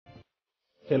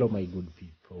Hello, my good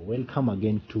people. Welcome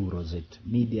again to Rosette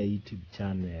Media YouTube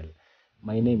channel.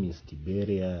 My name is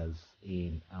Tiberius,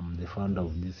 and I'm the founder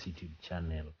of this YouTube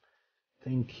channel.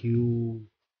 Thank you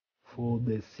for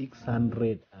the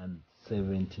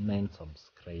 679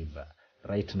 subscriber.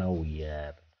 Right now, we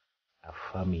are a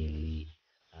family.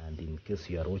 And in case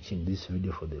you are watching this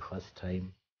video for the first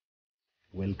time,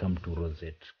 welcome to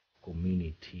Rosette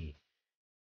Community.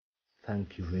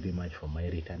 Thank you very much for my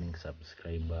returning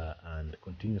subscriber, and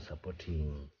continue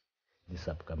supporting this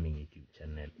upcoming YouTube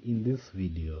channel. In this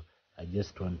video, I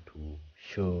just want to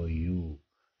show you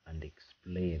and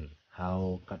explain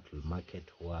how cattle market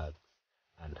works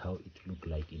and how it look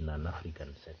like in an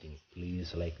African setting.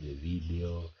 Please like the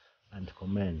video and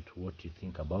comment what you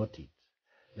think about it.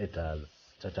 Let us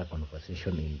start a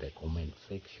conversation in the comment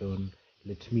section.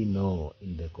 Let me know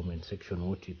in the comment section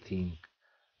what you think,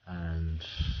 and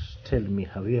tell me,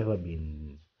 have you ever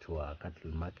been to a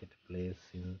cattle marketplace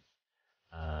since?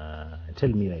 Tell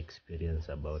me your experience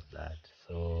about that.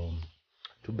 So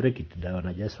to break it down,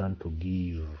 I just want to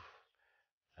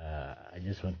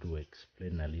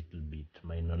explain a little bit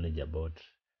my knowledge about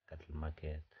cattle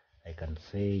market. I can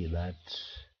say that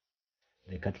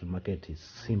the cattle market is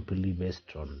simply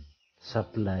based on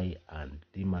supply and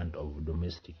demand of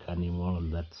domestic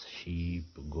animals, that's sheep,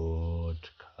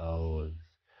 goat, cows.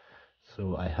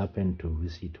 So I happened to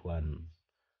visit one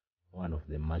of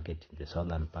the market in the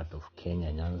southern part of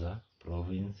Kenya, Nyanza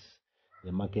province.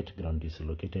 The market ground is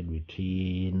located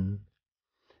between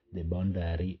the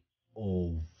boundary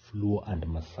of Luo and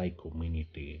Maasai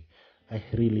community. I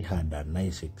really had a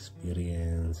nice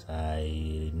experience.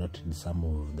 I noted some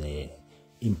of the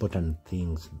important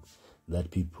things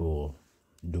that people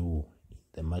do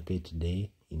the market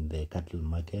day in the cattle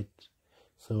market.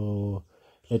 So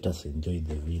let us enjoy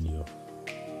the video.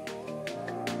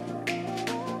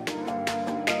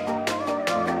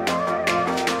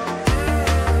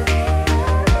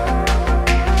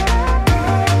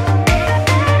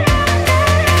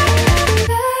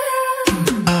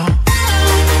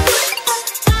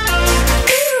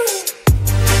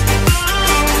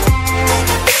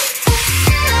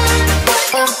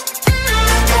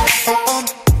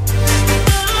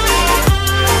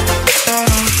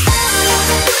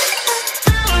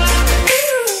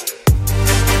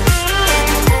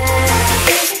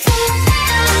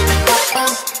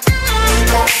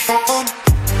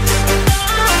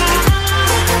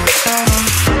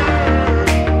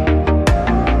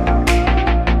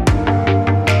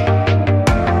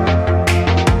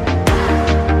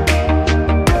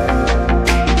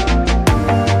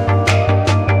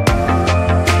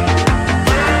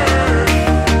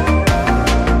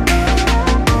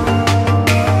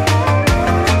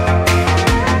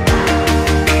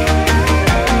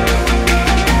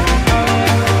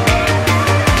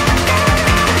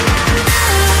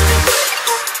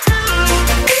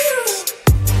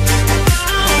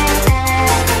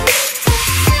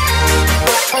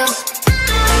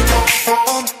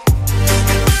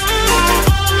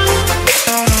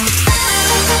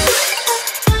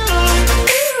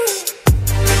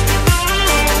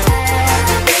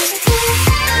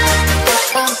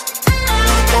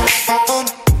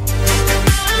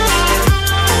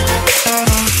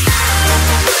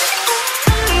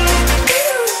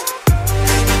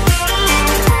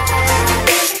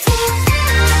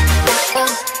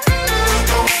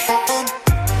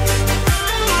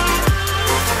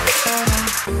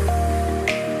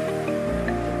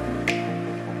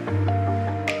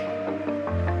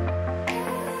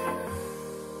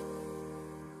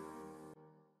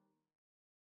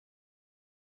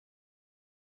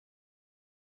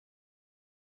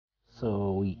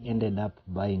 So we ended up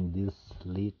buying this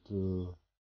little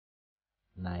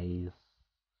nice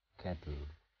kettle,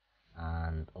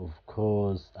 and of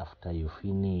course, after you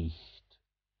finished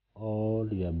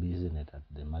all your business at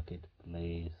the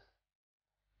marketplace,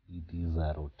 it is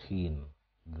a routine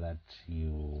that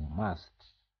you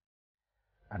must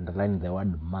underline the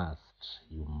word must.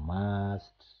 You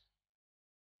must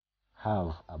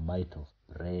have a bite of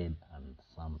bread and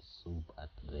some soup at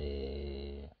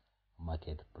the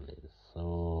marketplace.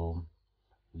 So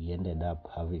we ended up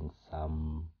having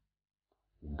some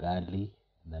ugali,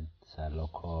 that's a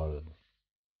local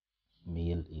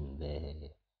meal in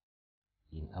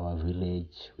our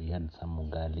village. We had some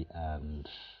ugali and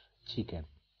chicken.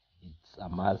 It's a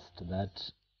must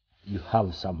that you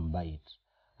have some bite.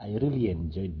 I really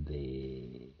enjoyed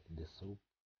the soup,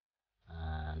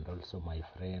 and also my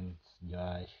friend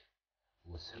Josh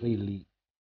was really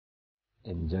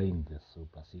enjoying the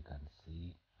soup, as you can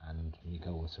see, and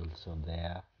Mika was also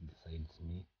there besides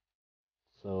me.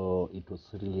 So it was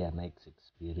really a nice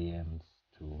experience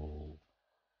to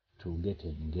to get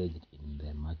engaged in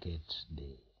the market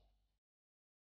day.